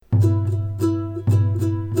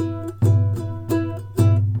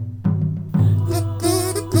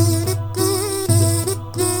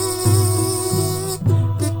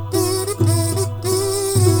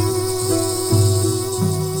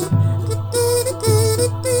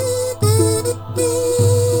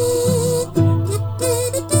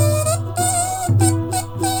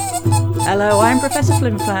Professor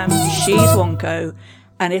Flimflam, she's Wonko,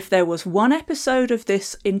 and if there was one episode of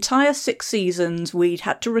this entire 6 seasons we'd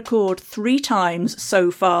had to record 3 times so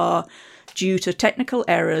far due to technical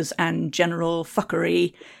errors and general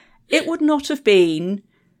fuckery, it would not have been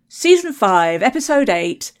Season 5, Episode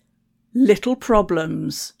 8, Little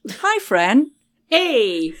Problems. Hi, Fran.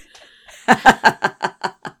 Hey!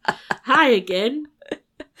 Hi again.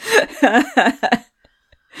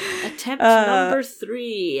 Attempt number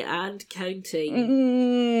 3 and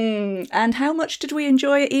counting. And how much did we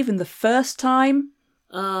enjoy it even the first time?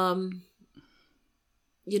 Not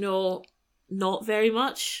very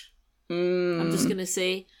much. I'm just gonna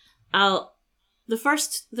say, the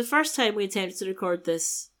first time we attempted to record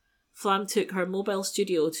this, Flam took her mobile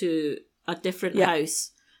studio to a different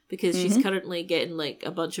house because she's currently getting like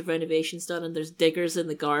a bunch of renovations done, and there's diggers in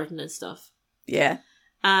the garden and stuff. Yeah.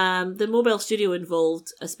 The mobile studio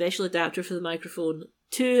involved a special adapter for the microphone,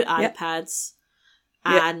 2 iPads,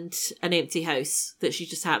 and an empty house that she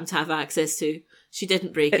just happened to have access to. She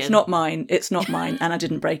didn't break in. It's not mine, and I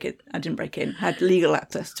didn't break it. I didn't break in. Had legal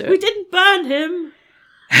access to it. We didn't ban him!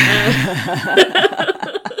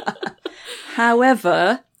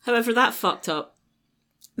 However, that fucked up.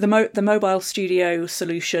 The mobile studio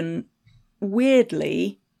solution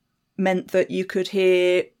weirdly meant that you could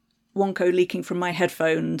hear Wonko leaking from my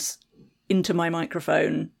headphones into my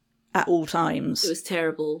microphone at all times. It was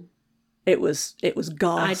terrible. It was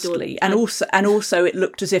ghastly. And also it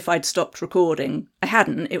looked as if I'd stopped recording. I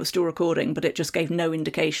hadn't, it was still recording, but it just gave no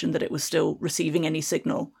indication that it was still receiving any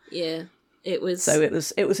signal. Yeah. It was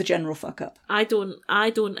a general fuck up. I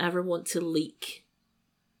don't ever want to leak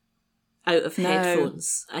out of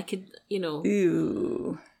headphones. I could,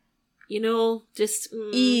 Ew. Just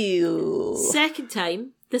Ew. Second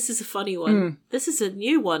time. This is a funny one. This is a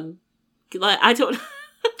new one. Like, I don't...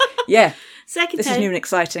 Yeah. Second this time. This is new and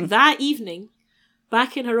exciting. That evening,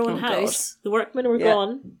 back in her own house, the workmen were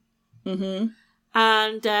gone. Mm-hmm.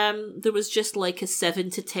 And there was just like a 7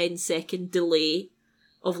 to 10 second delay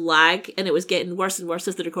of lag, and it was getting worse and worse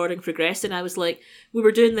as the recording progressed. And I was like, we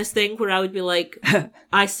were doing this thing where I would be like,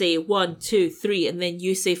 I say 1, 2, 3, and then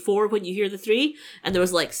you say 4 when you hear the 3. And there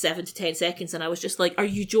was like 7 to 10 seconds, and I was just like, are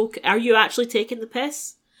you joking? Are you actually taking the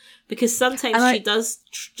piss? Because sometimes she does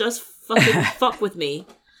just fucking fuck with me,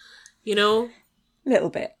 Little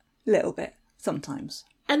bit, sometimes.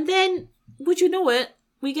 And then, would you know it,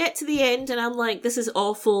 we get to the end and I'm like, this is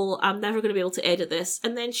awful, I'm never going to be able to edit this.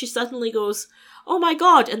 And then she suddenly goes, oh my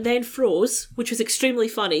god, and then froze, which was extremely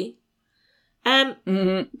funny.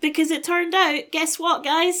 Because it turned out, guess what,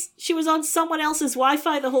 guys? She was on someone else's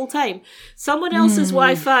Wi-Fi the whole time. Someone else's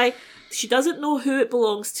Wi-Fi. She doesn't know who it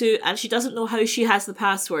belongs to, and she doesn't know how she has the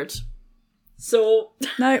password. So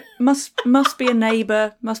no, must be a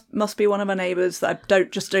neighbour. Must be one of our neighbours that I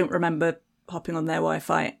don't remember hopping on their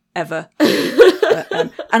Wi-Fi ever.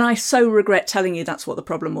 And I so regret telling you that's what the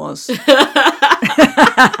problem was.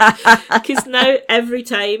 Because now every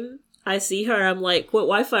time I see her, I'm like, what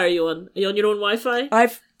Wi-Fi are you on? Are you on your own Wi-Fi?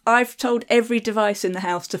 I've told every device in the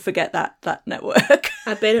house to forget that network.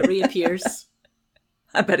 I bet it reappears.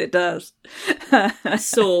 I bet it does.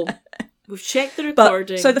 So we've checked the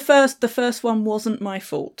recording. So the first one wasn't my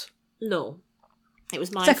fault. No, it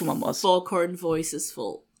was my second one was Foghorn Voice's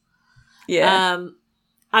fault. Yeah.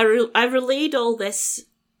 I relayed all this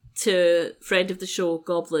to friend of the show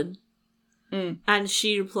Goblin, and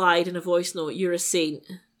she replied in a voice note, "You're a saint,"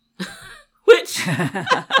 which, and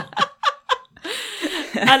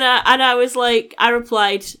I was like, I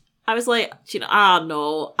was like,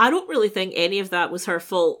 no, I don't really think any of that was her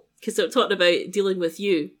fault, because I'm talking about dealing with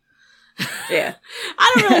you. Yeah.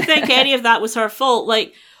 I don't really think any of that was her fault.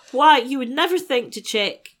 Like, why? You would never think to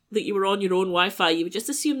check that you were on your own Wi-Fi. You would just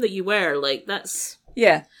assume that you were. Like, that's...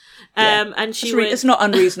 Yeah. And she went... It's not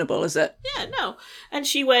unreasonable, is it? Yeah, no. And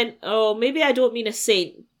she went, oh, maybe I don't mean a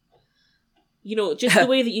saint. Just the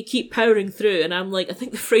way that you keep powering through. And I'm like, I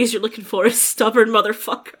think the phrase you're looking for is stubborn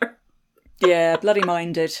motherfucker. Yeah, bloody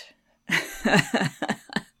minded.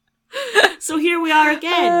 So here we are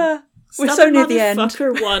again. We're so near the end.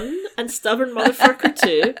 Stubborn Motherfucker 1 and Stubborn Motherfucker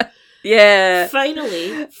 2. Yeah.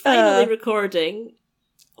 Finally recording.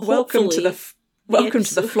 Welcome to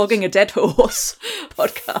the Flogging a Dead Horse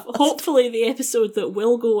podcast. Hopefully the episode that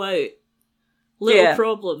will go out. Little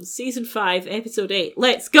Problems, Season 5, Episode 8.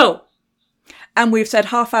 Let's go! And we've said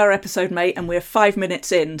half-hour episode, mate, and we're 5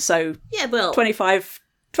 minutes in, so... Yeah, well...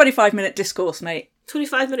 25-minute discourse, mate.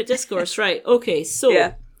 25-minute discourse, right. Okay,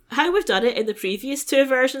 so... How we've done it in the previous 2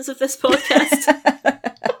 versions of this podcast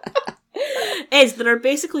is there are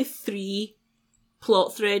basically 3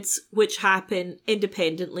 plot threads which happen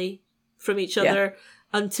independently from each other,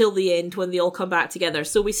 until the end when they all come back together.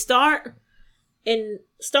 So we start in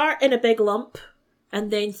a big lump,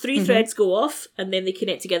 and then 3 threads go off, and then they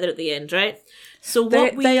connect together at the end, right? So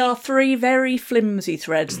they are 3 very flimsy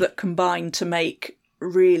threads that combine to make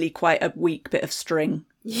really quite a weak bit of string.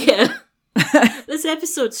 Yeah. This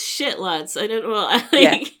episode's shit, lads. I don't know.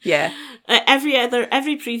 Yeah.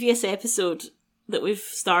 Every previous episode that we've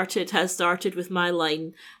started has started with my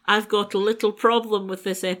line, "I've got a little problem with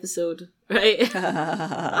this episode," right?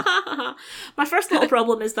 My first little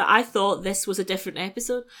problem is that I thought this was a different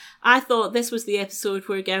episode. I thought this was the episode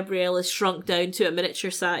where Gabrielle is shrunk down to a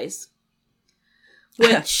miniature size.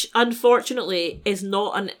 Which, unfortunately, is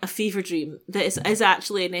not a fever dream. That is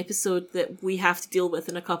actually an episode that we have to deal with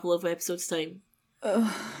in a couple of episodes' time.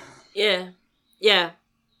 Yeah.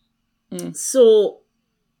 So,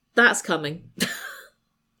 that's coming.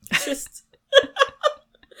 Just...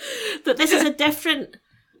 But this is a different...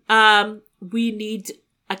 we need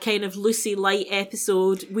a kind of Lucy Light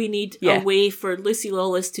episode. We need a way for Lucy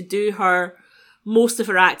Lawless to do most of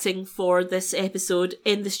her acting for this episode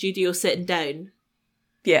in the studio sitting down.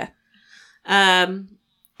 Yeah. And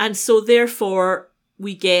so therefore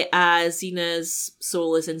we get Xena's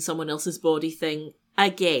soul is in someone else's body thing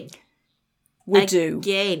again. We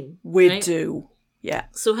do. Yeah.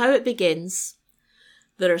 So how it begins,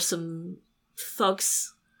 there are some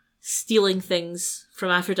thugs stealing things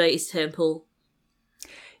from Aphrodite's temple.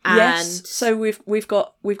 Yes. So we've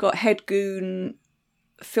got Head Goon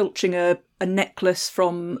filching a necklace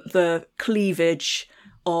from the cleavage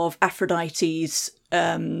of Aphrodite's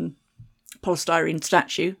polystyrene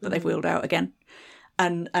statue that they've wheeled out again,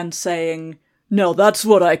 and saying, "No, that's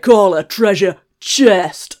what I call a treasure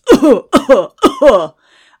chest."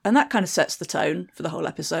 And that kind of sets the tone for the whole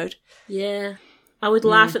episode. Yeah. I would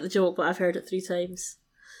laugh at the joke, but I've heard it 3 times.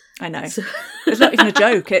 I know. So. It's not even a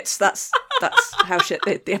joke. That's how shit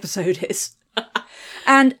the episode is.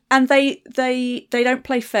 And they don't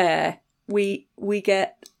play fair. We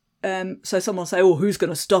get so someone will say, "Oh, who's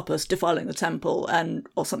going to stop us defiling the temple?"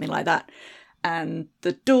 or something like that. And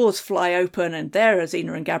the doors fly open, and there are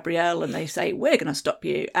Xena and Gabrielle, and they say, "We're going to stop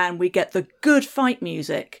you." And we get the good fight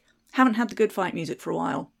music. Haven't had the good fight music for a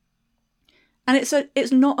while. And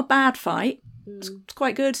it's not a bad fight. It's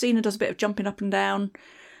quite good. Xena does a bit of jumping up and down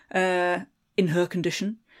in her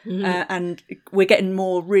condition. And we're getting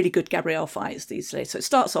more really good Gabrielle fights these days. So it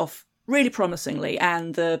starts off really promisingly,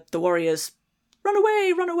 and the warriors run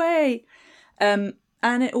away. And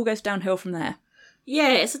it all goes downhill from there.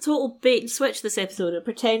 Yeah, it's a total bait and switch, this episode. It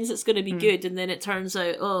pretends it's going to be good, and then it turns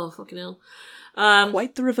out, oh, fucking hell.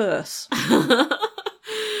 Quite the reverse.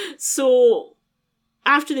 So,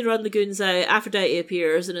 after they run the goons out, Aphrodite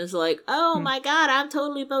appears and is like, "Oh my god, I'm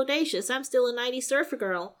totally bodacious. I'm still a 90s surfer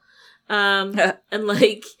girl." And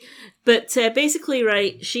basically,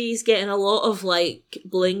 right, she's getting a lot of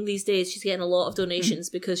bling these days. She's getting a lot of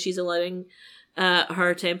donations because she's allowing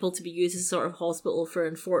her temple to be used as a sort of hospital for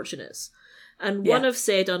unfortunates. And one of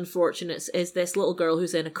said unfortunates is this little girl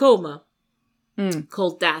who's in a coma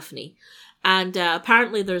called Daphne. And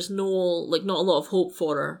apparently there's not a lot of hope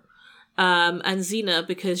for her. And Xena,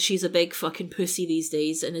 because she's a big fucking pussy these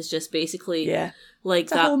days and is just basically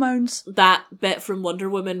it's that hormones. That bit from Wonder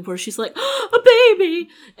Woman where she's like, "Oh, a baby!"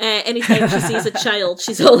 Anytime she sees a child,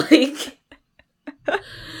 she's all like,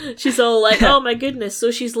 "Oh my goodness."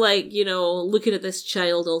 So she's looking at this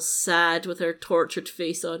child all sad with her tortured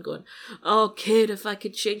face on, going, "Oh kid, if I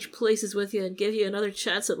could change places with you and give you another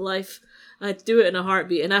chance at life, I'd do it in a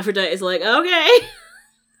heartbeat." And Aphrodite is like, "Okay."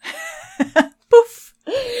 Poof.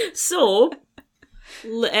 So,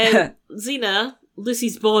 Xena,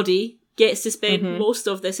 Lucy's body, gets to spend most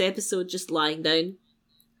of this episode just lying down.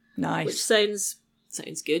 Nice. Which sounds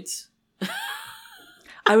good.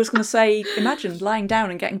 I was going to say, imagine lying down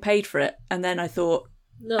and getting paid for it. And then I thought,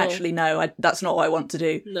 actually, no, that's not what I want to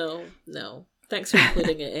do. No. Thanks for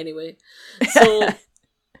including it anyway. So...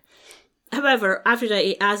 However,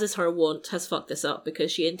 Aphrodite, as is her wont, has fucked this up because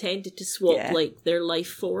she intended to swap their life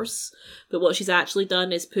force, but what she's actually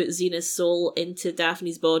done is put Xena's soul into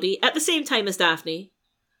Daphne's body at the same time as Daphne.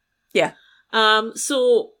 Yeah.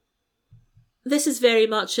 So this is very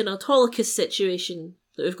much an Autolycus situation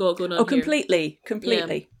that we've got going on here.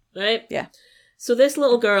 Completely. Yeah. Right? Yeah. So this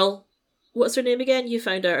little girl, what's her name again? You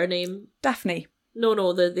found out her name. Daphne.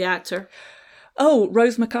 No, the actor. Oh,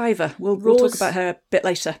 Rose McIver. We'll talk about her a bit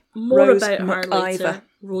later. Rose about her later.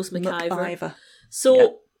 Rose McIver.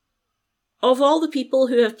 So, of all the people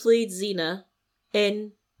who have played Xena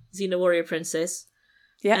in Xena Warrior Princess,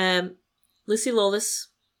 Lucy Lawless,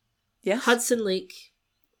 Hudson Lake,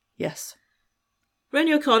 yes,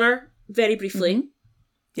 Rennie O'Connor, very briefly,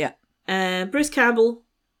 Bruce Campbell,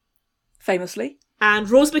 famously, and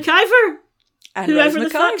Rose McIver, and whoever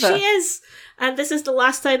Rose the fuck McIver. she is. And this is the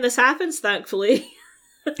last time this happens, thankfully.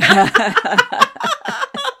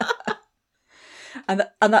 And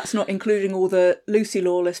that's not including all the Lucy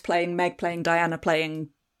Lawless playing Meg, playing Diana, playing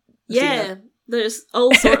Yeah, Xena. there's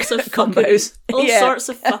all sorts of Combos. fuckery, sorts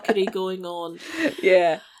of fuckery going on.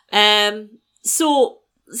 Yeah. So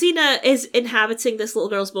Xena is inhabiting this little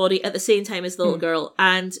girl's body at the same time as the little girl,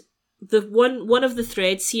 and the one of the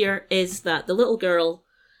threads here is that the little girl,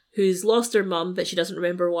 who's lost her mum but she doesn't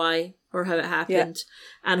remember why or how it happened,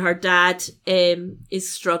 and her dad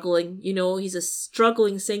is struggling. You know, he's a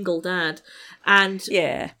struggling single dad, and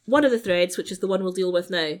one of the threads, which is the one we'll deal with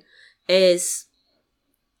now, is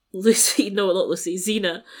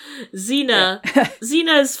Xena.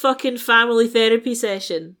 Xena's fucking family therapy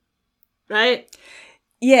session, right?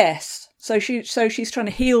 Yes. So she's trying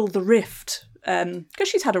to heal the rift, because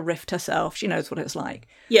she's had a rift herself. She knows what it's like.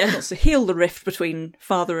 Yeah. She wants to heal the rift between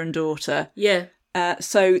father and daughter. Yeah.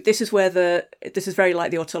 So this is where this is very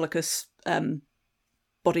like the Autolycus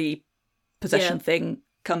body possession thing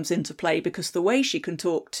comes into play, because the way she can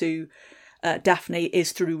talk to Daphne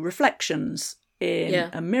is through reflections in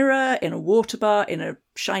a mirror, in a water bar, in a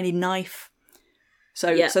shiny knife.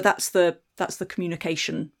 So that's the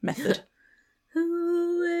communication method.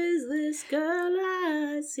 Who is this girl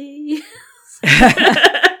I see?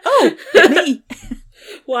 Oh, me.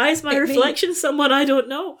 Why is my reflection someone I don't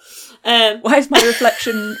know? Why is my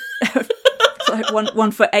reflection like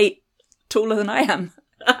 1'8" taller than I am?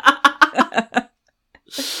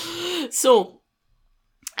 So,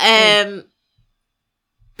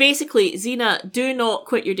 basically, Xena, do not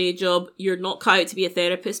quit your day job. You're not cut out to be a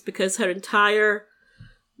therapist, because her entire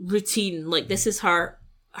routine, like, this is her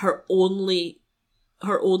only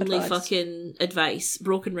advice. Fucking advice,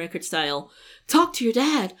 broken record style. Talk to your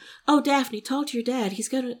dad. Oh, Daphne, talk to your dad.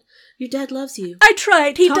 Your dad loves you. I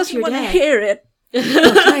tried. He doesn't want to hear it.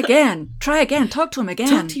 Oh, try again. Talk to him again.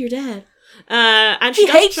 Talk to your dad. And she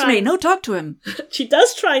hates me. No, talk to him. She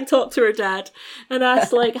does try and talk to her dad, and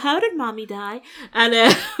asks, like, how did mommy die? And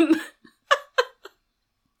and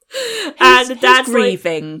the dad's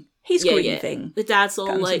grieving. Like, he's grieving. Yeah. The dad's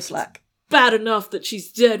all like, slack. Bad enough that she's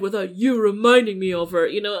dead without you reminding me of her,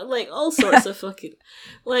 you know, like all sorts of fucking,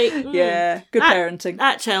 like, good parenting.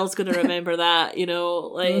 That child's gonna remember that, you know,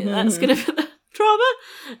 like that's gonna be the trauma.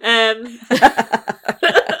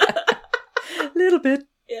 Little bit,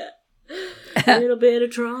 a little bit of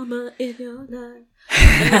trauma in your life,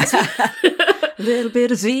 a little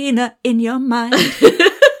bit of Xena in your mind.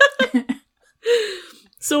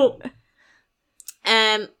 So,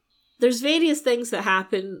 there's various things that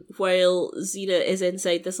happen while Xena is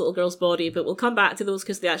inside this little girl's body, but we'll come back to those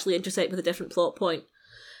because they actually intersect with a different plot point.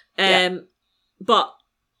 But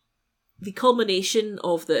the culmination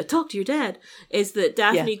of the talk to your dad is that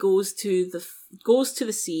Daphne goes to the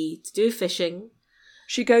sea to do fishing.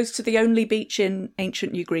 She goes to the only beach in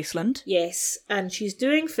ancient New Greaseland. Yes, and she's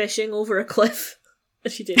doing fishing over a cliff.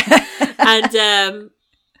 She did. And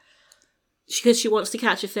because she wants to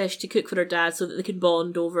catch a fish to cook for her dad so that they can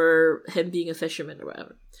bond over him being a fisherman or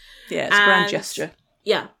whatever. Yeah, it's a grand gesture.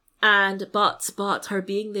 Yeah. But her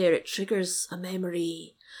being there, it triggers a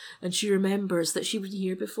memory. And she remembers that she's been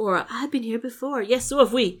here before. I've been here before. Yes, so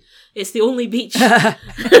have we. It's the only beach.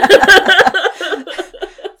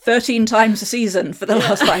 13 times a season for the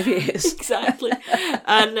last 5 years. Exactly.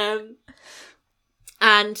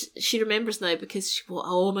 And she remembers now because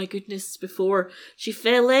oh my goodness, before she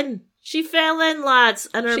fell in. She fell in, lads,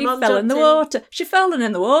 and her mum fell in the water. She fell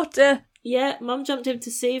in the water. Yeah, mum jumped in to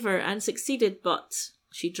save her and succeeded, but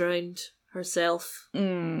she drowned herself.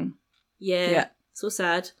 Yeah, so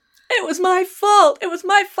sad. It was my fault. It was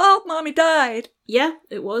my fault. Mommy died. Yeah,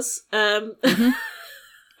 it was. And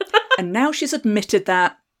now she's admitted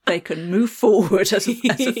that. They can move forward as a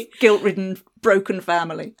guilt-ridden, broken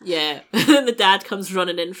family. Yeah, and the dad comes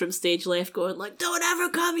running in from stage left, going like, "Don't ever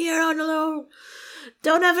come here on alone.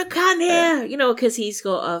 Don't ever come here." You know, because he's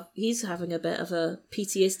having a bit of a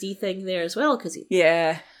PTSD thing there as well.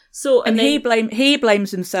 So and he blames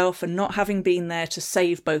himself for not having been there to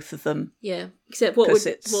save both of them. Yeah, except what would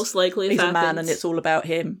most likely have happened. He's a man, and it's all about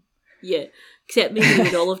him. Yeah, except maybe we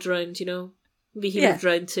would all have drowned. You know, maybe he would have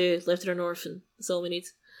drowned too, left her an orphan. That's all we need.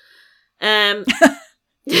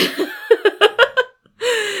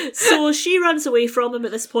 So she runs away from him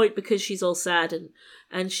at this point because she's all sad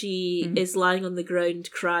and she is lying on the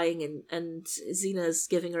ground crying and Xena's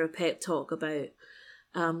giving her a pep talk about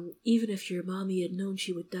even if your mommy had known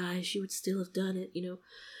she would die, she would still have done it, you know.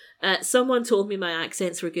 Someone told me my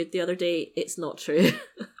accents were good the other day. It's not true.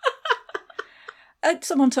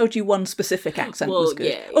 Someone told you one specific accent was good.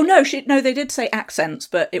 Yeah, Oh no, they did say accents,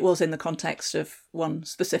 but it was in the context of one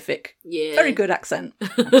specific, very good accent.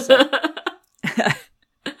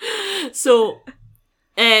 So,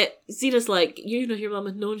 Xena's like, your mum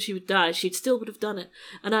had known she would die, she still would have done it,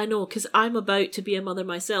 and I know because I'm about to be a mother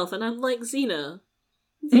myself, and I'm like, Xena,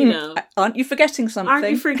 aren't you forgetting something?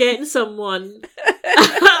 Aren't you forgetting someone?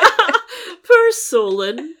 Poor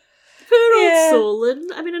Solon. Poor old Solon.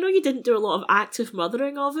 I mean, I know you didn't do a lot of active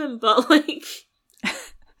mothering of him, but like,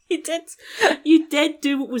 you did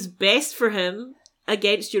do what was best for him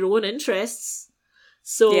against your own interests.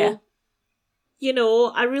 So,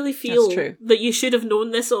 I really feel that you should have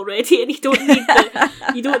known this already, and you don't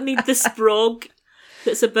need the sprog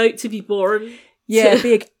that's about to be born. Yeah,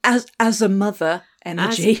 big as a mother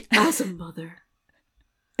energy. As a mother.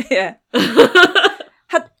 Yeah.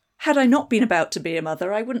 Had I not been about to be a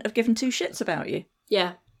mother, I wouldn't have given two shits about you.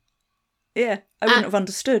 Yeah. Yeah, I wouldn't have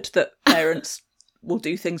understood that parents will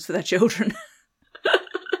do things for their children.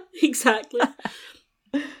 Exactly.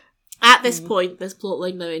 At this point, this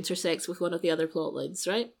plotline now intersects with one of the other plotlines,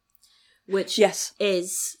 right? Which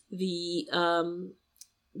is the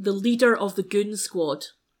leader of the goon squad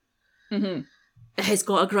has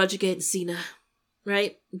got a grudge against Xena,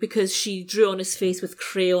 right? Because she drew on his face with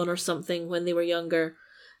crayon or something when they were younger.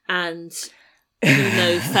 And he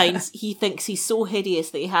now he thinks he's so hideous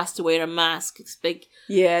that he has to wear a mask. It's big.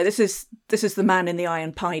 Yeah, this is the man in the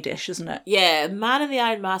iron pie dish, isn't it? Yeah, man in the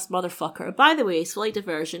iron mask, motherfucker. By the way, slight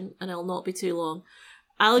diversion, and it'll not be too long.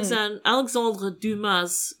 Alexandre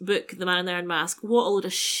Dumas' book, The Man in the Iron Mask. What a load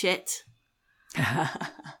of shit. My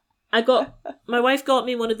wife got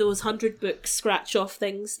me one of those 100-book scratch-off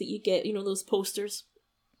things that you get, those posters.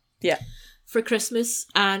 Yeah. For Christmas,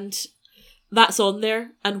 and that's on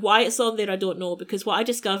there, and why it's on there I don't know, because what I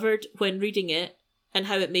discovered when reading it, and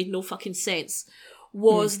how it made no fucking sense,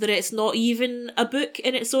 was that it's not even a book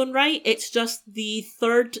in its own right, it's just the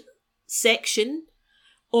third section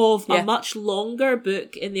of a much longer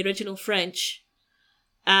book in the original French,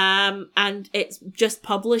 and it's just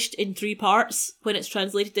published in 3 parts when it's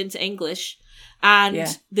translated into English,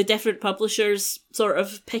 and the different publishers sort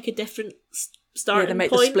of pick a different starting they make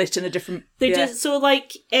point. the split in a different. They just so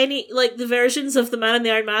the versions of The Man in the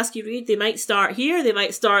Iron Mask you read, they might start here, they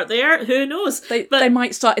might start there. Who knows? They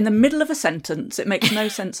might start in the middle of a sentence. It makes no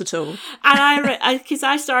sense at all. And because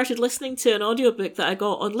I started listening to an audiobook that I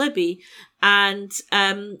got on Libby, and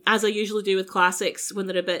as I usually do with classics when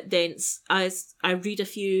they're a bit dense, I read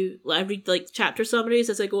chapter summaries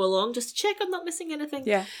as I go along just to check I'm not missing anything.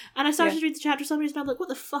 Yeah. And I started to read the chapter summaries, and I'm like, what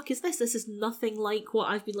the fuck is this? This is nothing like what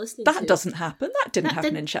I've been listening to. That doesn't happen. That didn't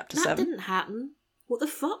happen in chapter 7. That didn't happen. What the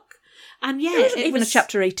fuck? And it wasn't even a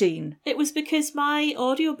chapter 18. It was because my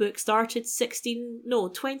audiobook started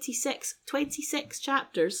 26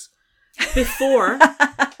 chapters before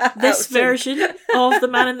this version of The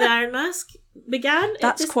Man in the Iron Mask began.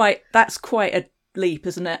 That's quite a leap,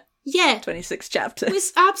 isn't it? Yeah. 26 chapters. It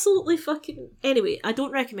was absolutely fucking... Anyway, I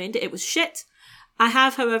don't recommend it. It was shit. I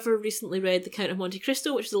have, however, recently read The Count of Monte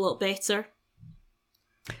Cristo, which is a lot better.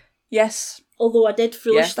 Yes. Although I did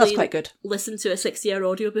foolishly that's quite good. Listen to a 60-hour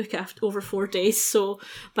audiobook over 4 days, so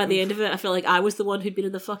by the end of it, I feel like I was the one who'd been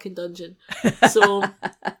in the fucking dungeon. So...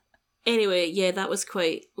 Anyway, yeah, that was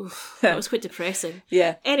quite depressing.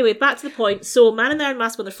 Yeah. Anyway, back to the point. So, Man in the Iron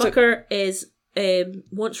Mask motherfucker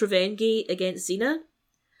wants revenge against Xena.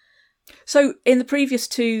 So, in the previous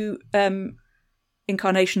 2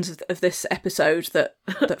 incarnations of this episode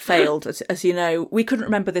that failed, as you know, we couldn't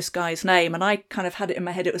remember this guy's name, and I kind of had it in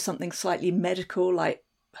my head it was something slightly medical, like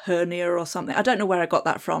hernia or something. I don't know where I got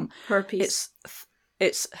that from. Herpes.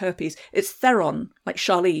 It's herpes. It's Theron, like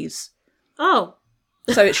Charlize. Oh.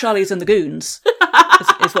 So it's Charlize and the Goons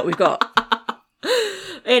is what we've got.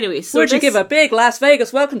 Anyway, so would you give a big Las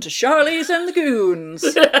Vegas welcome to Charlize and the Goons?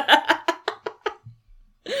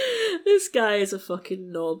 This guy is a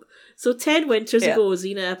fucking knob. So 10 winters ago,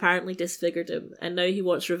 Xena apparently disfigured him, and now he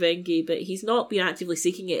wants revenge, but he's not been actively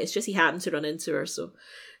seeking it. It's just he happened to run into her, so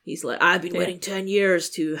he's like, I've been waiting 10 years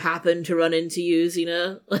to happen to run into you,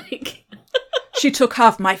 Xena. Like, she took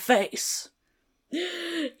half my face.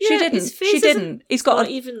 She didn't. He's got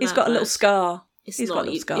a little scar. He's got a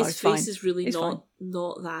little scar. His face is really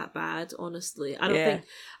not that bad, honestly. I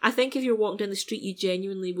think if you're walking down the street, you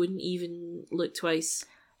genuinely wouldn't even look twice.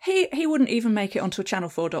 He wouldn't even make it onto a Channel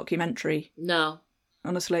 4 documentary. No.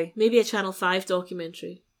 Honestly. Maybe a Channel 5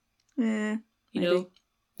 documentary. Yeah. You know?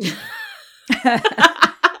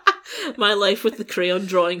 My life with the crayon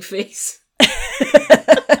drawing face.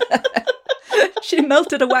 She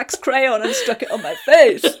melted a wax crayon and stuck it on my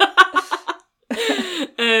face.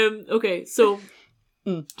 Okay, so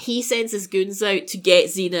he sends his goons out to get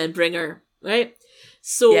Xena and bring her, right?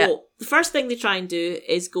 So the first thing they try and do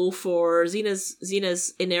is go for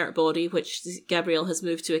Xena's inert body, which Gabrielle has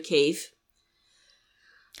moved to a cave.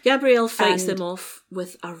 Gabrielle fights them off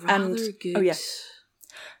with a rather good...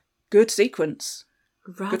 good sequence.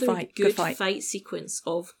 Rather good fight sequence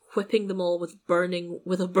of whipping them all with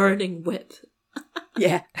a burning whip.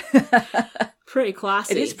 Yeah. Pretty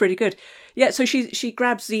classy. It is pretty good. Yeah, so she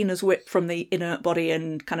grabs Xena's whip from the inert body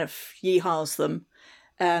and kind of yeehaws them.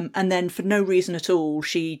 And then for no reason at all,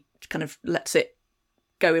 she kind of lets it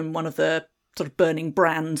go in one of the sort of burning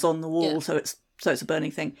brands on the wall, so it's a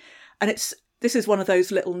burning thing. And this is one of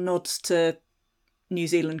those little nods to New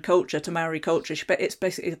Zealand culture, to Maori culture. It's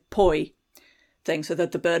basically a poi thing, so the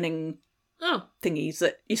burning thingies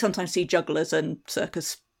that you sometimes see jugglers and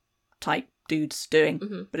circus type dudes doing.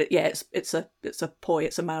 Mm-hmm. But it's a poi,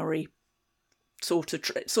 it's a Maori sort of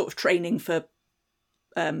training for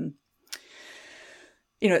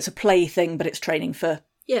it's a play thing, but it's training for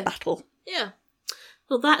battle. Yeah.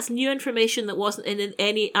 Well, that's new information that wasn't in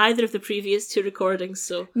either of the previous two recordings.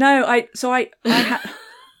 So no, I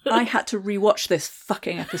had to rewatch this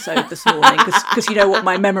fucking episode this morning because you know what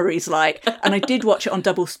my memory's like, and I did watch it on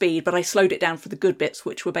double speed, but I slowed it down for the good bits,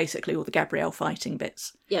 which were basically all the Gabrielle fighting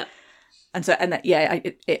bits. Yeah. And so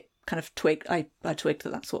it kind of twigged. I twigged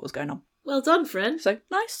that that's what was going on. Well done, friend. So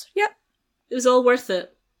nice. Yeah. It was all worth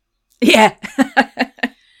it. Yeah.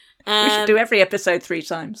 We should do every episode 3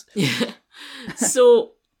 times. Yeah.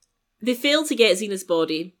 So they fail to get Xena's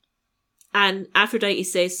body, and Aphrodite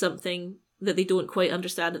says something that they don't quite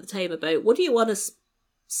understand at the time about, what do you want a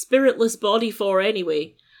spiritless body for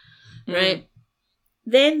anyway? Right?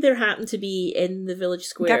 Then there happened to be in the village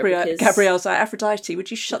square. Gabrielle's like, Aphrodite, would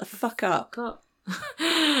you shut the fuck up? Not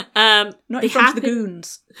in front of the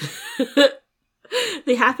goons.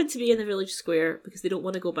 They happen to be in the village square because they don't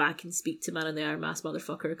want to go back and speak to Man in the Iron Mask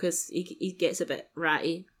motherfucker, because he gets a bit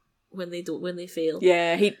ratty when they fail.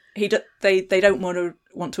 Yeah, they don't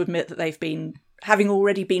want to admit that they've been, having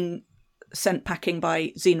already been sent packing by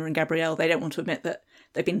Xena and Gabrielle, they don't want to admit that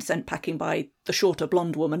they've been sent packing by the shorter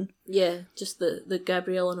blonde woman. Yeah, just the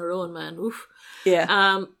Gabrielle on her own, man. Oof.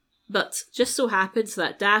 Yeah. But just so happens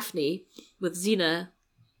that Daphne, with Xena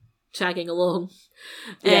tagging along,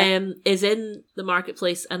 is in the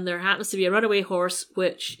marketplace, and there happens to be a runaway horse,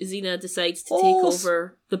 which Xena decides to take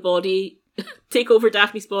over the body, take over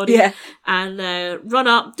Daphne's body, and run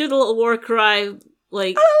up, do the little war cry,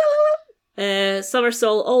 like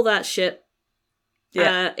somersault, all that shit,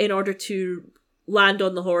 in order to land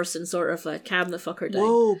on the horse and sort of calm the fucker down.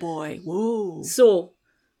 Whoa, boy, whoa. So,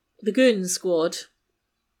 the Goon Squad,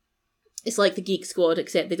 it's like the Geek Squad,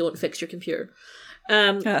 except they don't fix your computer.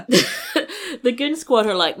 The Goon Squad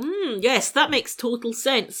are like, yes, that makes total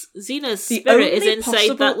sense. Xena's spirit is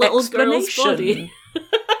inside that little girl's body.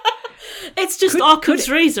 It's just Occam's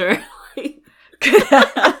razor.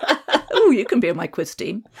 Oh, you can be on my quiz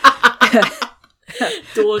team.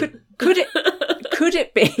 Don't. Could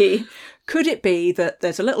it be that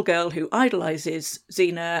there's a little girl who idolises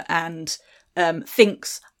Xena and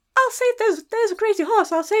thinks, I'll save, there's a crazy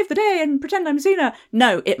horse, I'll save the day and pretend I'm Xena.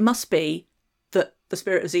 No, it must be that the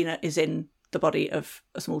spirit of Xena is in the body of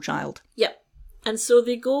a small child. Yep. And so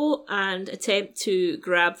they go and attempt to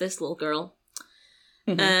grab this little girl.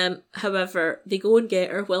 Mm-hmm. However, they go and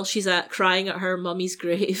get her while she's crying at her mummy's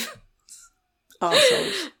grave.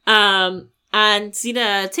 Arseholes. And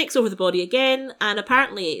Xena takes over the body again, and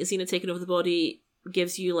apparently Xena taking over the body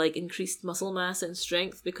gives you increased muscle mass and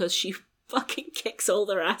strength because she fucking kicks all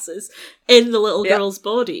their asses in the little girl's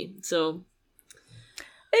body. So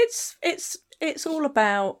it's all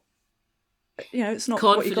about, it's not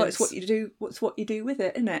confidence. What you got, it's what you do. What's what you do with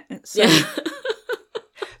it, isn't it? It's,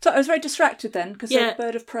 So I was very distracted then because a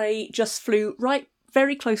bird of prey just flew right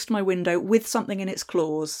very close to my window with something in its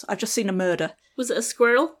claws. I've just seen a murder. Was it a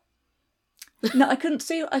squirrel? No, I couldn't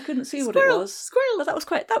see what it was. Squirrel. But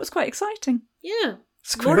that was quite exciting. Yeah.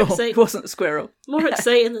 Squirrel. It wasn't a squirrel. More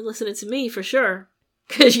exciting than listening to me, for sure.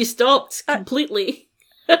 Because you stopped completely.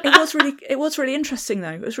 It was really interesting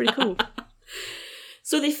though. It was really cool.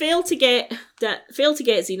 So they fail to get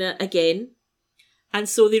Xena again. And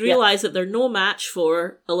so they realise that they're no match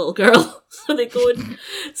for a little girl. So they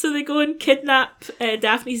go and kidnap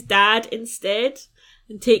Daphne's dad instead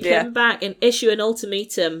and take him back and issue an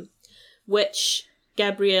ultimatum, which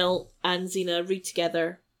Gabrielle and Xena read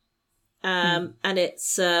together. And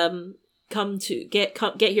it's come to get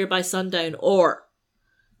here by sundown, or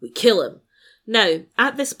we kill him. Now,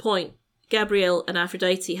 at this point, Gabrielle and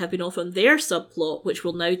Aphrodite have been off on their subplot, which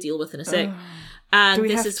we'll now deal with in a sec. And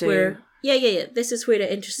this is where... Yeah. This is where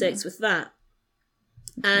it intersects with that.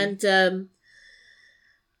 And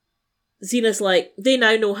Xena's like, they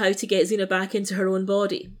now know how to get Xena back into her own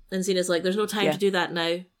body. And Xena's like, there's no time to do that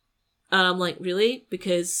now. And I'm like, really?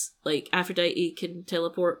 Because, like, Aphrodite can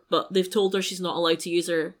teleport, but they've told her she's not allowed to use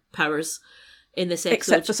her powers in this episode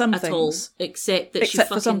except for some things. Except that she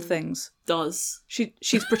fucking for some things. does.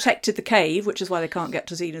 She's protected the cave, which is why they can't get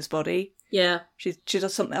to Xena's body. Yeah. She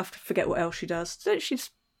does something, I forget what else she does.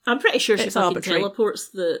 I'm pretty sure she fucking arbitrary. teleports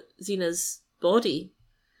the Xena's body.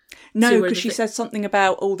 No, because she says something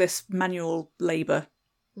about all this manual labour.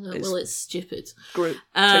 Well, it's stupid.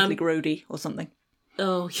 Totally grody or something.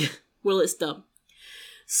 Oh, yeah. Well, it's dumb.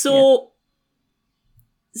 So,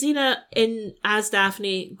 Xena, as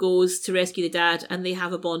Daphne, goes to rescue the dad, and they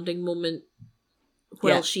have a bonding moment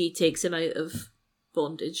while she takes him out of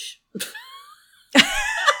bondage.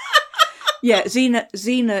 Yeah,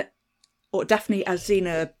 Xena, or Daphne as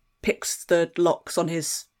Xena, picks the locks on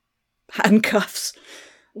his handcuffs.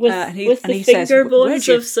 With the finger bones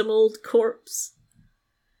of some old corpse.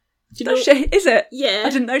 Do you know? Is it? Yeah. I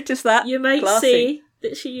didn't notice that. You might say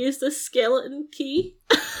that she used a skeleton key.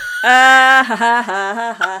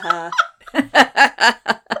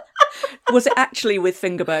 Was it actually with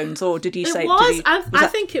finger bones, or did you say it was? I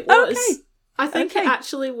think it was. Okay. I think it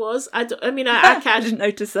actually was. I can't. I didn't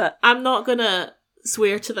notice that. I'm not gonna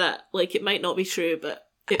swear to that. Like, it might not be true, but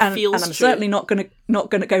it feels and I'm true. certainly not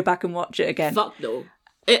gonna go back and watch it again. Fuck no.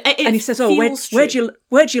 And he says, "Oh, where'd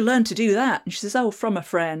you learn to do that?" And she says, "Oh, from a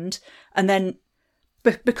friend." And then,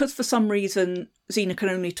 because for some reason Xena can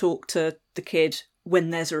only talk to the kid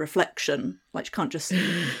when there's a reflection, like she can't just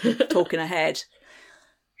talk in her head.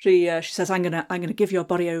 She says, "I'm gonna give your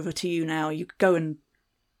body over to you now. You go and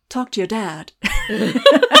talk to your dad."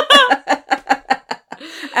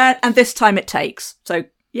 and this time it takes. So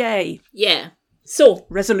yay! Yeah. So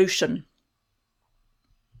resolution.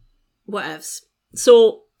 Whatevs.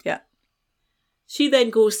 So yeah, she then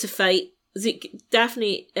goes to fight.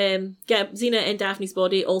 Daphne, Xena in Daphne's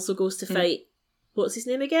body also goes to fight. What's his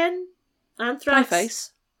name again?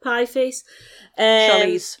 Anthrax. Pieface.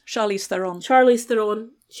 Charlize Theron. Charlize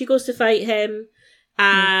Theron. She goes to fight him,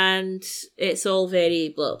 and it's all very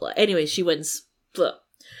blah blah. Anyway, she wins. Blah.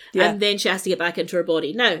 Yeah. And then she has to get back into her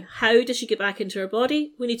body. Now, how does she get back into her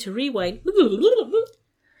body? We need to rewind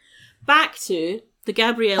back to the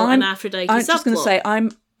Gabrielle and Aphrodite subplot. I'm just going to say,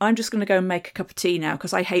 I'm just going to go and make a cup of tea now,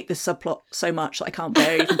 because I hate this subplot so much that I can't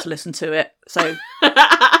bear even to listen to it. So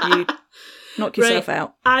you knock yourself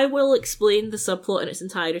out. I will explain the subplot in its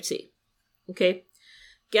entirety. Okay?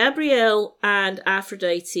 Gabrielle and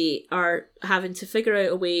Aphrodite are having to figure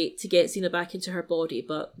out a way to get Xena back into her body,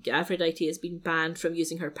 but Aphrodite has been banned from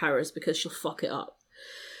using her powers because she'll fuck it up.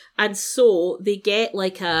 And so they get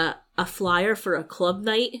like a flyer for a club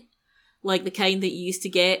night, like the kind that you used to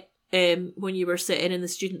get when you were sitting in the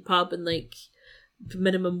student pub and like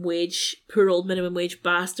poor old minimum wage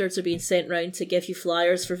bastards are being sent round to give you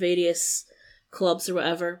flyers for various clubs or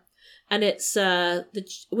whatever. And it's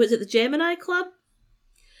was it the Gemini Club?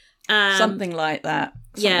 Something like that.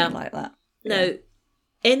 Now,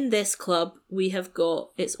 in this club, we have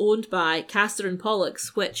got, it's owned by Castor and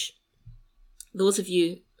Pollux, which those of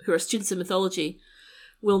you who are students of mythology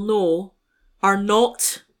will know are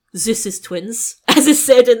not Zeus's twins, as is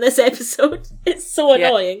said in this episode. It's so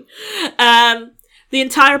annoying. The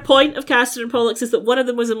entire point of Castor and Pollux is that one of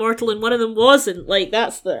them was immortal and one of them wasn't. Like,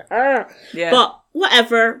 that's the... Yeah. But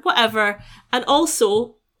whatever. And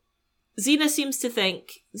also, Xena seems to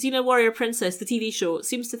think, Xena Warrior Princess, the TV show,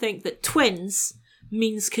 seems to think that twins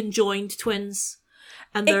means conjoined twins.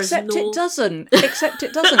 And there's Except it doesn't, because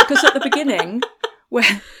at the beginning,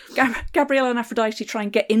 where Gabrielle and Aphrodite try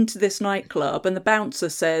and get into this nightclub, and the bouncer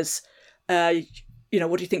says, what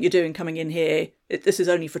do you think you're doing coming in here? This is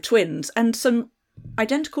only for twins. And some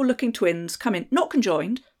identical-looking twins come in, not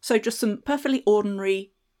conjoined, so just some perfectly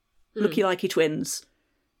ordinary, looky-likey twins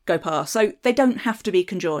go past. So they don't have to be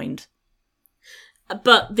conjoined.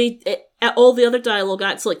 But all the other dialogue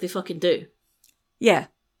acts like they fucking do. Yeah.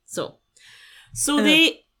 So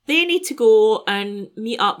they need to go and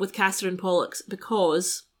meet up with Castor and Pollux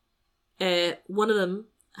because one of them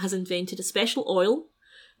has invented a special oil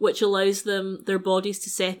which allows their bodies to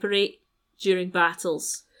separate during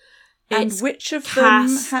battles. And which of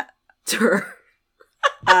them...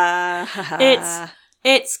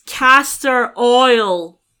 It's castor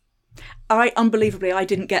oil. Unbelievably, I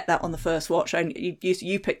didn't get that on the first watch.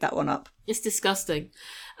 You picked that one up. It's disgusting.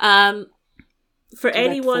 For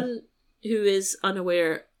anyone who is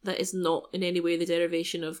unaware, that is not in any way the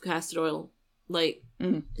derivation of castor oil. Like,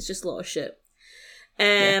 it's just a lot of shit.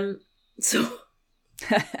 So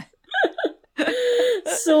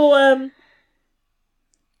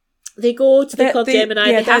They go to the Club Gemini.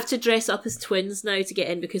 Yeah, they have to dress up as twins now to get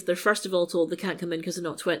in because they're first of all told they can't come in because they're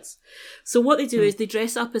not twins. So what they do is they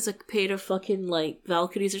dress up as a pair of fucking like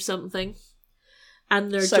Valkyries or something,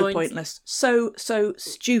 and they're so joined. Pointless, so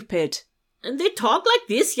stupid, And they talk like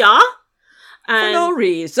this, yeah, for no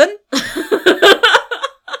reason.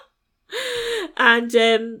 And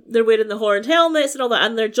they're wearing the horned helmets and all that,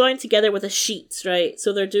 and they're joined together with a sheet, right?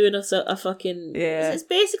 So they're doing a fucking... Yeah. It's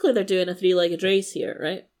basically they're doing a three-legged race here,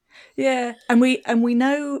 right? Yeah, and we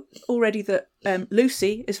know already that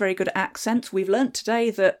Lucy is very good at accents. We've learnt today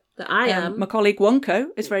that I am. my colleague Wonko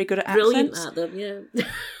is very good at Brilliant accents. at them, yeah.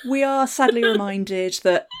 We are sadly reminded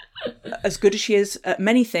that as good as she is at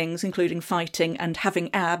many things, including fighting and having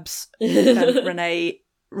abs,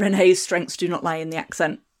 Renee's strengths do not lie in the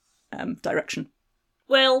accent direction.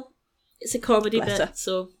 Well, it's a comedy Bless bit, her.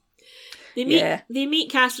 so they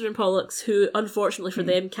meet Catherine Pollux, who unfortunately for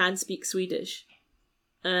them can speak Swedish.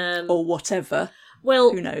 Or whatever.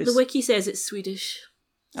 Well, who knows? The wiki says it's Swedish.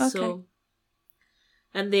 Okay. So,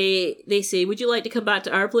 and they say, "Would you like to come back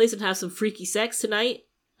to our place and have some freaky sex tonight?"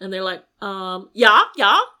 And they're like, yeah.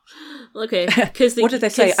 Okay. What did they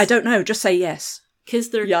say? I don't know. Just say yes. Because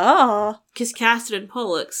they're... Yeah. Because Catherine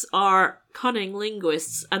Pollux are cunning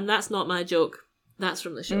linguists, and that's not my joke. That's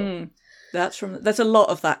from the show. There's a lot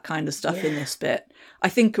of that kind of stuff in this bit. I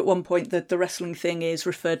think at one point that the wrestling thing is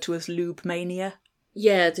referred to as lube mania.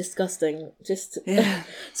 Yeah, disgusting. Yeah.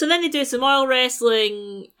 So then they do some oil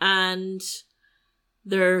wrestling, and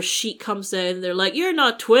their sheet comes down, and they're like, "You're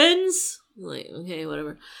not twins." I'm like, okay,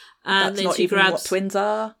 whatever. And That's then not she even grabs what twins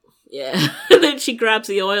are. Yeah. And then she grabs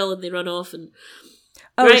the oil and they run off. And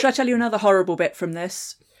Should I tell you another horrible bit from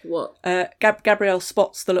this? What? Gabrielle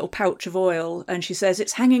spots the little pouch of oil and she says,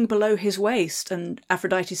 "It's hanging below his waist." And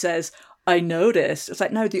Aphrodite says, "I noticed." It's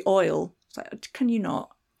like, no, the oil. It's like, can you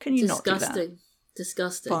not do that?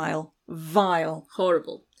 Disgusting. Vile.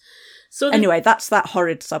 Horrible. So anyway, that's that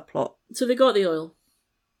horrid subplot. So they got the oil.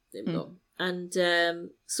 There we go. And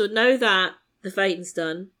so now that the fighting's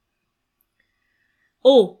done...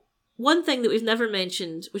 Oh, one thing that we've never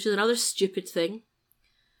mentioned, which is another stupid thing,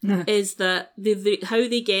 is that how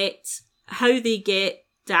they get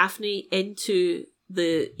Daphne into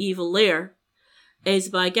the evil lair is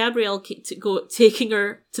by Gabrielle taking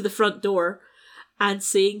her to the front door and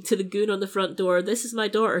saying to the goon on the front door, "This is my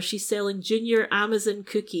daughter. She's selling Junior Amazon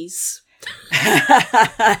cookies."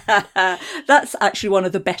 That's actually one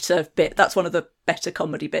of the better That's one of the better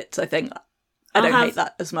comedy bits, I think. I don't hate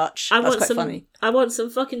that as much. That's quite funny. I want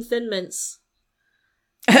some fucking Thin Mints.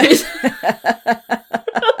 And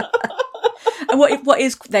what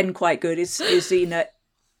is then quite good is Xena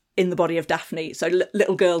in the body of Daphne. So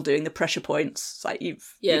little girl doing the pressure points. It's like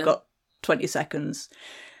you've got 20 seconds.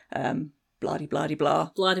 Blah-de blah de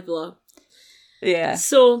blah. Blah de blah. Yeah.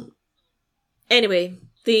 So anyway,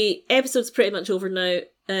 the episode's pretty much over now.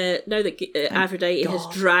 Now that Aphrodite has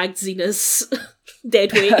dragged Xena's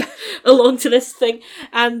dead weight along to this thing,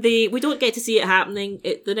 and we don't get to see it happening.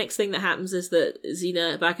 The next thing that happens is that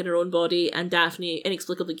Xena back in her own body, and Daphne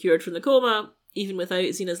inexplicably cured from the coma, even without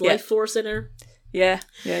Xena's life force in her. Yeah.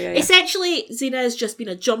 Essentially, Xena has just been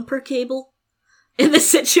a jumper cable in this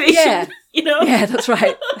situation. Yeah. You know. Yeah, that's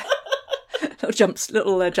right.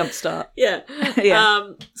 little jump start. Yeah.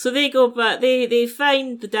 Yeah. So they go back. They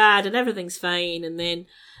find the dad, and everything's fine. And then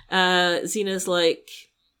Xena's like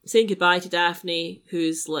saying goodbye to Daphne,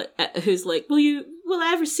 who's like, "Will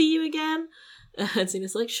I ever see you again?" And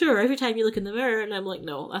Xena's like, "Sure, every time you look in the mirror." And I'm like,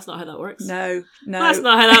 "No, that's not how that works. No, that's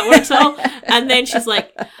not how that works at all." And then she's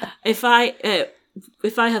like, if I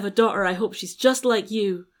have a daughter, I hope she's just like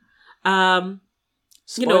you."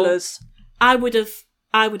 Spoilers.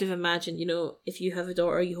 I would have imagined, if you have a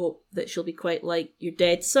daughter, you hope that she'll be quite like your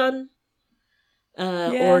dead son,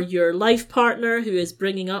 or your life partner who is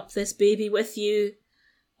bringing up this baby with you,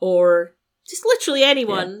 or just literally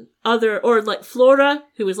anyone or like Flora,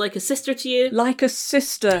 who was like a sister to you. Like a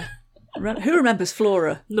sister. Who remembers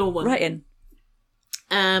Flora? No one. Right in.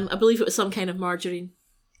 I believe it was some kind of margarine.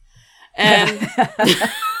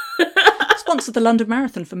 Sponsored the London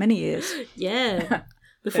Marathon for many years. Yeah.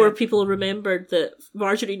 Before people remembered that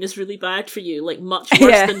margarine is really bad for you, like much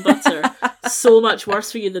worse than butter. So much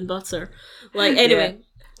worse for you than butter. Like, anyway,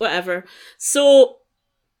 whatever. So,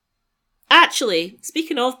 actually,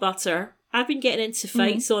 speaking of butter, I've been getting into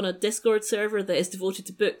fights on a Discord server that is devoted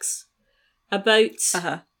to books about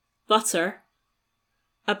butter.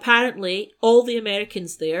 Apparently, all the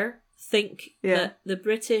Americans there think that the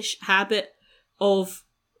British habit of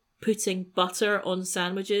putting butter on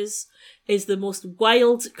sandwiches is the most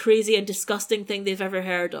wild, crazy, and disgusting thing they've ever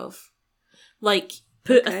heard of. Like,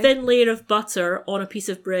 put a thin layer of butter on a piece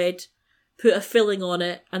of bread put a filling on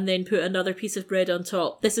it, and then put another piece of bread on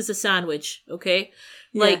top. This is a sandwich, okay?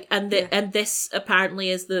 Yeah, And this apparently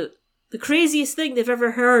is the craziest thing they've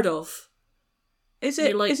ever heard of. Is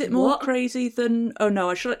it? Like, is it more what? crazy than? Oh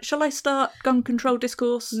no! Shall I start gun control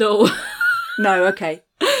discourse? No. No. Okay.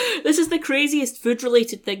 This is the craziest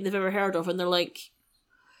food-related thing they've ever heard of, and they're like,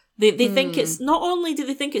 they think it's, not only do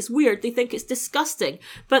they think it's weird, they think it's disgusting,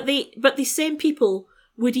 but these same people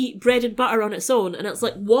would eat bread and butter on its own, and it's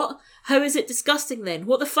like, what? How is it disgusting then?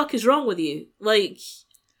 What the fuck is wrong with you? Like,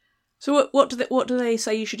 so what do they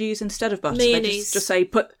say you should use instead of butter? Mayonnaise. They just say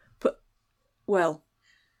put. Well,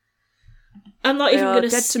 I'm not they even are going to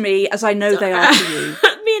dead to me as I know they are to you.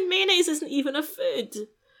 I mean, mayonnaise isn't even a food.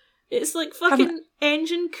 It's like fucking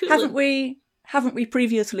engine coolant. Haven't we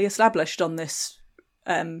previously established on this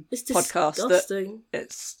It's podcast disgusting.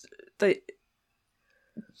 that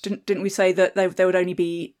didn't we say that they would only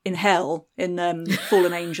be in hell in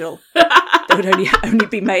Fallen Angel? There would only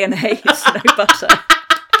be mayonnaise, no butter.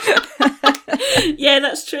 Yeah,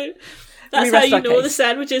 that's true. That's how you know the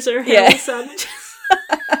sandwiches are hell sandwiches.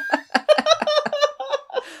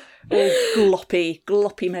 All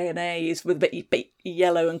gloppy mayonnaise with a bit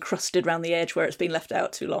yellow and crusted around the edge where it's been left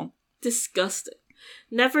out too long. Disgusting.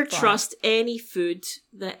 Never trust any food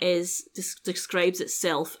that describes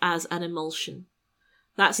itself as an emulsion.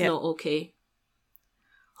 That's not okay.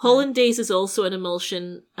 Hollandaise is also an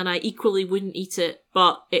emulsion, and I equally wouldn't eat it,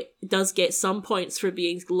 but it does get some points for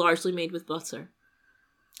being largely made with butter.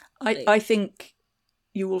 I think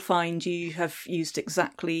you will find you have used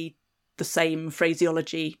exactly the same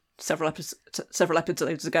phraseology several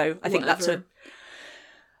episodes ago. I think that's a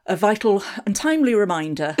vital and timely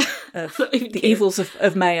reminder of the evils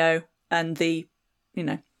of mayo and the,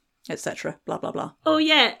 etc. Blah blah blah. Oh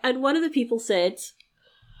yeah, and one of the people said,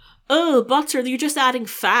 "Oh, butter, you're just adding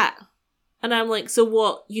fat." And I'm like, so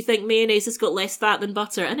what? You think mayonnaise has got less fat than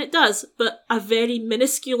butter? And it does, but a very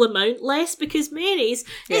minuscule amount less, because mayonnaise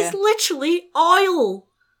is literally oil.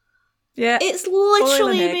 Yeah. It's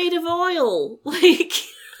literally made of oil. Like...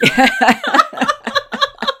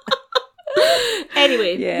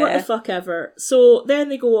 Anyway, what the fuck ever. So then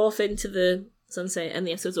they go off into the sunset and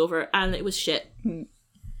the episode's over, and it was shit.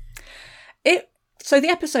 So the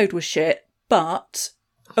episode was shit, but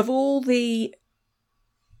of all the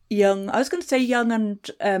young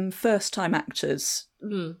and first-time actors,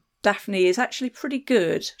 Daphne is actually pretty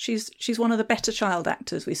good. She's one of the better child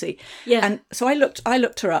actors we see. Yeah. And so I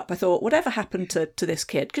looked her up. I thought, whatever happened to this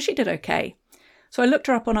kid? Because she did okay. So I looked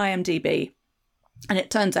her up on IMDb, and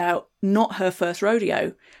it turns out not her first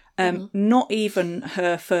rodeo, not even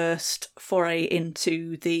her first foray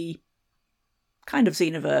into the kind of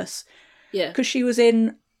Xenoverse. Yeah. Because she was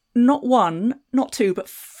in not one, not two, but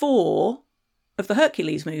 4 of the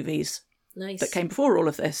Hercules movies that came before all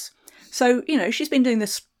of this. So, she's been doing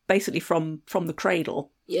this basically from the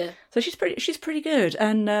cradle. Yeah. So she's pretty good.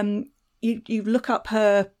 And you look up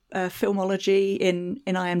her filmology in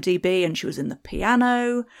IMDb, and she was in The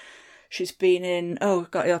Piano. She's been in,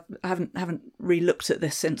 I haven't re-looked at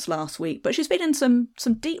this since last week, but she's been in some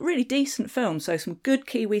really decent films. So some good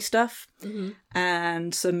Kiwi stuff,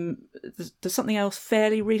 and there's something else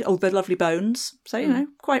fairly The Lovely Bones. So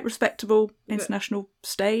quite respectable international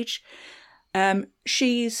stage.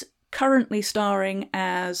 She's currently starring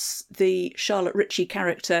as the Charlotte Ritchie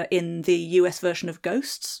character in the US version of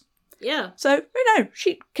Ghosts. Yeah. So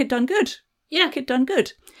kid done good. Yeah, kid done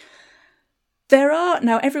good.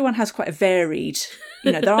 Now everyone has quite a varied,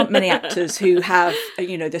 there aren't many actors who have,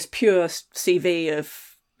 this pure CV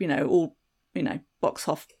of, all, box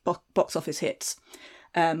office hits.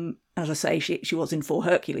 As I say, she was in 4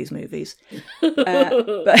 Hercules movies.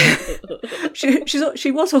 But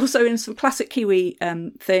she was also in some classic Kiwi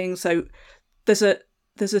things. So there's a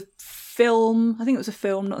film, I think it was a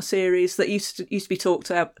film, not a series, that used to be talked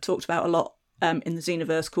about a lot in the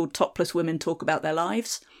Xenoverse, called Topless Women Talk About Their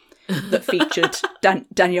Lives, that featured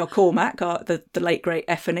Danielle Cormack, the late great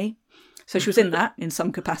Effany. So she was in that in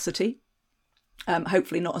some capacity.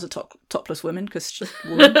 Hopefully not as a topless woman, because she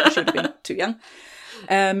should have been too young.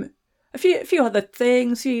 A few other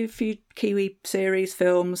things, a few Kiwi series,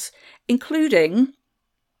 films, including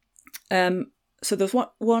so there's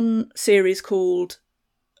one series called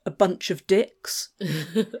A Bunch of Dicks,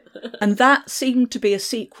 and that seemed to be a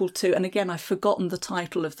sequel to, and again I've forgotten the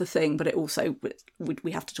title of the thing, but it also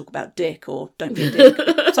we have to talk about dick, or don't be a dick,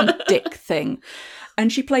 some dick thing,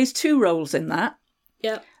 and she plays 2 roles in that.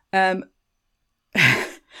 Yeah. Her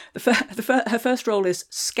first role is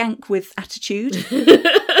Skank with Attitude, which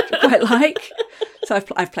I quite like. So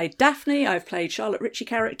I've played Daphne, I've played Charlotte Ritchie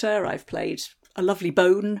character, I've played a lovely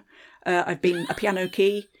bone, I've been a piano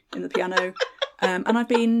key in the piano. And I've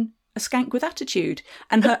been a skank with attitude.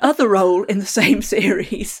 And her other role in the same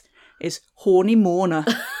series is horny mourner.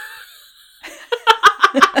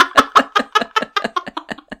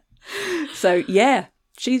 So yeah,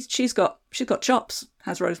 she's got chops,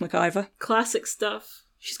 has Rose McIver. Classic stuff.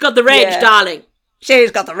 She's got the range, darling. She's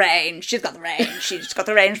got the range. She's got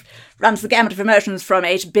the range. Runs the gamut of emotions from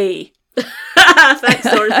A to B. Thanks,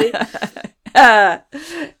 Dorothy. Yeah.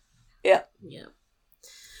 Yeah.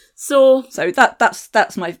 So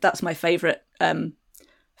that's my favourite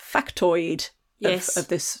factoid of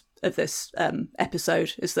this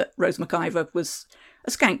episode, is that Rose McIver was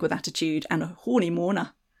a skank with attitude and a horny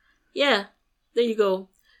mourner. Yeah, there you go.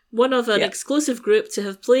 One of an exclusive group to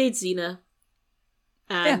have played Xena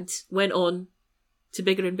and went on to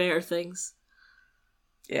bigger and better things.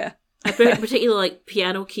 Yeah. I particularly like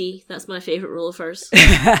Piano Key. That's my favourite role of hers.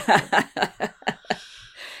 I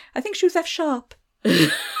think she was F sharp.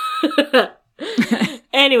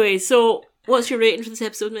 Anyway, so what's your rating for this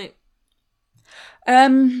episode, mate?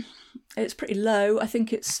 It's pretty low. I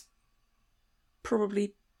think it's 4.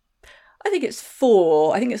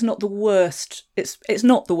 I think it's not the worst. It's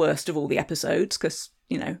not the worst of all the episodes, because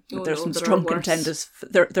there are some strong contenders.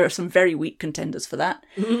 There are some very weak contenders for that.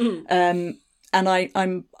 And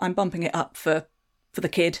I'm bumping it up for the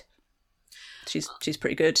kid. She's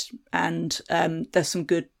pretty good, and there's some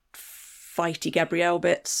good fighty Gabrielle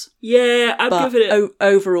bits. Yeah, I'm giving it.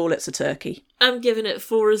 Overall, it's a turkey. I'm giving it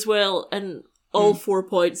 4 as well, and all 4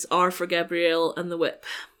 points are for Gabrielle and the whip.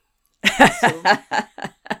 So.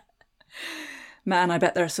 Man, I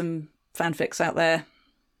bet there are some fanfics out there.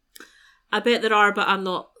 I bet there are, but I'm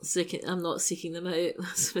not seeking them out.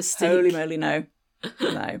 That's a mistake. Holy moly, no.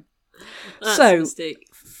 No. That's a mistake.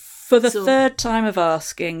 For the third time of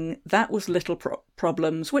asking, that was Little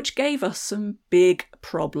Problems, which gave us some big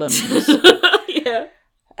problems. Yeah.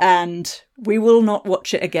 And we will not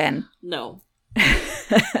watch it again. No.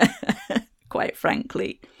 Quite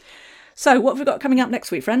frankly. So, what have we got coming up next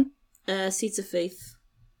week, friend? Seeds of Faith.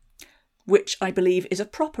 Which I believe is a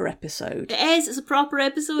proper episode. It is. It's a proper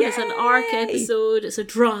episode. Yay! It's an arc episode. It's a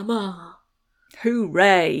drama.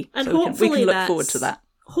 Hooray. And so hopefully we can look forward to that.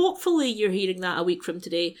 Hopefully you're hearing that a week from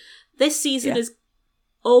today. This season is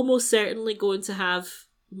almost certainly going to have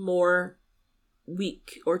more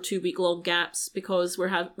week or 2 week long gaps, because we're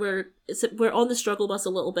on the struggle bus a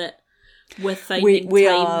little bit with finding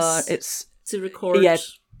times to record. Yeah,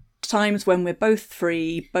 times when we're both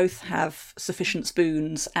free, both have sufficient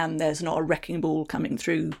spoons, and there's not a wrecking ball coming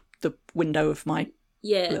through the window of my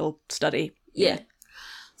little study. Yeah.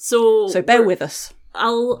 So bear with us. I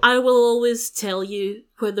will always tell you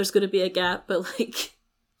when there's going to be a gap, but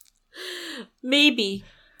maybe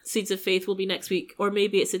Seeds of Faith will be next week, or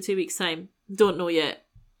maybe it's in 2 weeks' time. Don't know yet.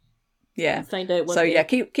 Yeah. Find out one day. Yeah,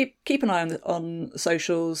 keep an eye on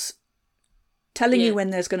socials. Telling you when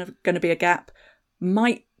there's going to be a gap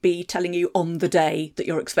might be telling you on the day that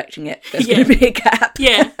you're expecting it. There's going to be a gap.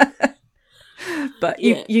 Yeah. But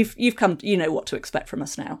you've come. You know what to expect from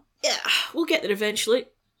us now. Yeah, we'll get there eventually.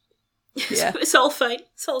 Yeah. It's all fine.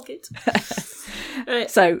 It's all good.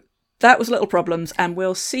 Right. So that was Little Problems, and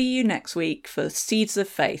we'll see you next week for Seeds of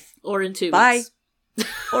Faith. Or in 2 weeks. Bye.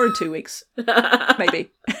 Or in 2 weeks.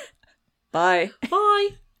 Maybe. Bye. Bye.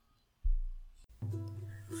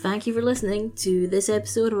 Thank you for listening to this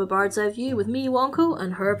episode of A Bard's Eye View with me, Wonko,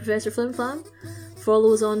 and her, Professor Flimflam.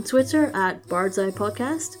 Follow us on Twitter at Bard's Eye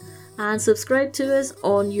Podcast, and subscribe to us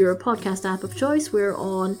on your podcast app of choice. We're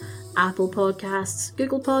on Apple Podcasts,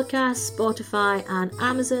 Google Podcasts, Spotify, and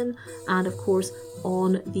Amazon, and of course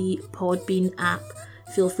on the Podbean app.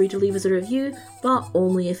 Feel free to leave us a review, but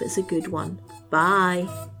only if it's a good one. Bye!